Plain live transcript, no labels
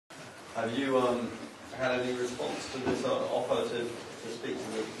Have you had any response to this offer to speak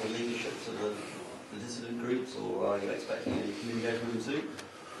to the leaderships of the dissident groups, or are you expecting any communication with them soon?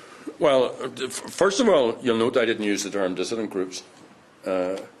 Well, first of all, you'll note I didn't use the term dissident groups.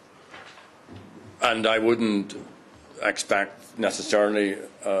 And I wouldn't expect necessarily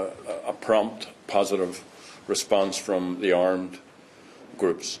a prompt, positive response from the armed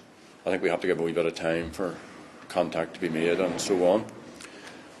groups. I think we have to give a wee bit of time for contact to be made and so on.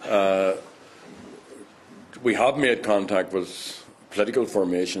 We have made contact with political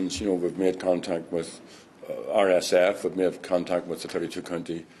formations. You know, we've made contact with RSF, we've made contact with the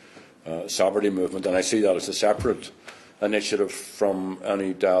 32-county sovereignty movement, and I see that as a separate initiative from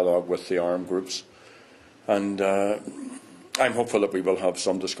any dialogue with the armed groups. And I'm hopeful that we will have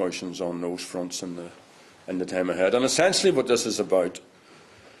some discussions on those fronts in the time ahead. And essentially what this is about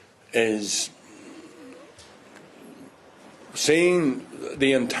is seeing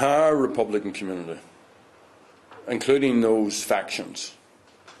the entire Republican community, including those factions,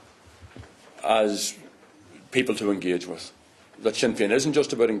 as people to engage with. That Sinn Féin isn't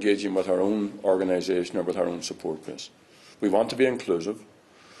just about engaging with our own organisation or with our own support base. We want to be inclusive.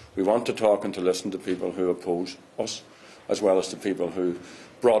 We want to talk and to listen to people who oppose us, as well as to people who,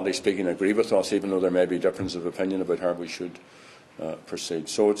 broadly speaking, agree with us, even though there may be differences of opinion about how we should proceed.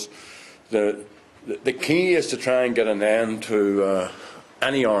 So it's the key is to try and get an end to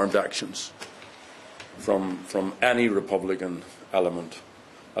any armed actions from any Republican element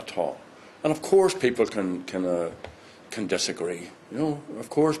at all. And of course people can disagree. You know, of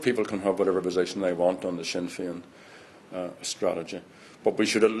course people can have whatever position they want on the Sinn Féin strategy. But we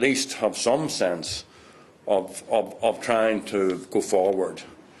should at least have some sense of trying to go forward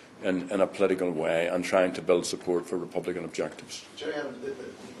in a political way and trying to build support for Republican objectives. Gerry Adams,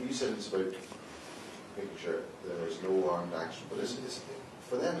 you said it's about making sure there is no armed action, but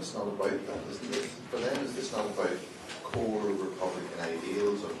for them it's not about that, isn't it? For them is this not about core Republican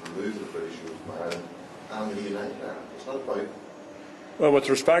ideals of removing the British rule from Ireland and the United Ireland? It's not about... Well, with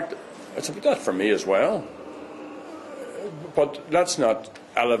respect, it's about that for me as well. But let's not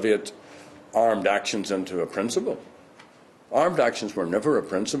elevate armed actions into a principle. Armed actions were never a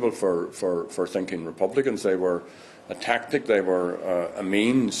principle for thinking Republicans. They were a tactic, they were a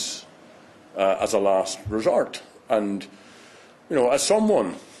means as a last resort. And, you know, as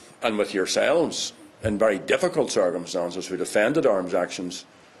someone, and with yourselves, in very difficult circumstances, who defended arms actions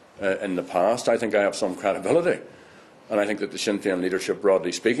in the past, I think I have some credibility. And I think that the Sinn Féin leadership,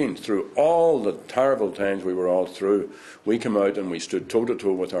 broadly speaking, through all the terrible times we were all through, we came out and we stood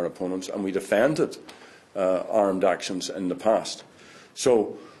toe-to-toe with our opponents and we defended armed actions in the past.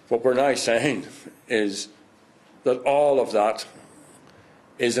 So what we're now saying is that all of that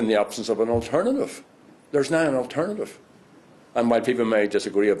is in the absence of an alternative. There's now an alternative. And while people may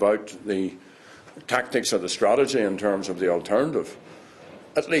disagree about the tactics or the strategy in terms of the alternative,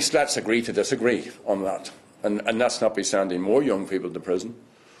 at least let's agree to disagree on that. And let's not be sending more young people to prison,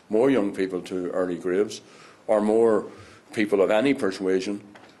 more young people to early graves, or more people of any persuasion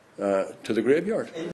to the graveyard.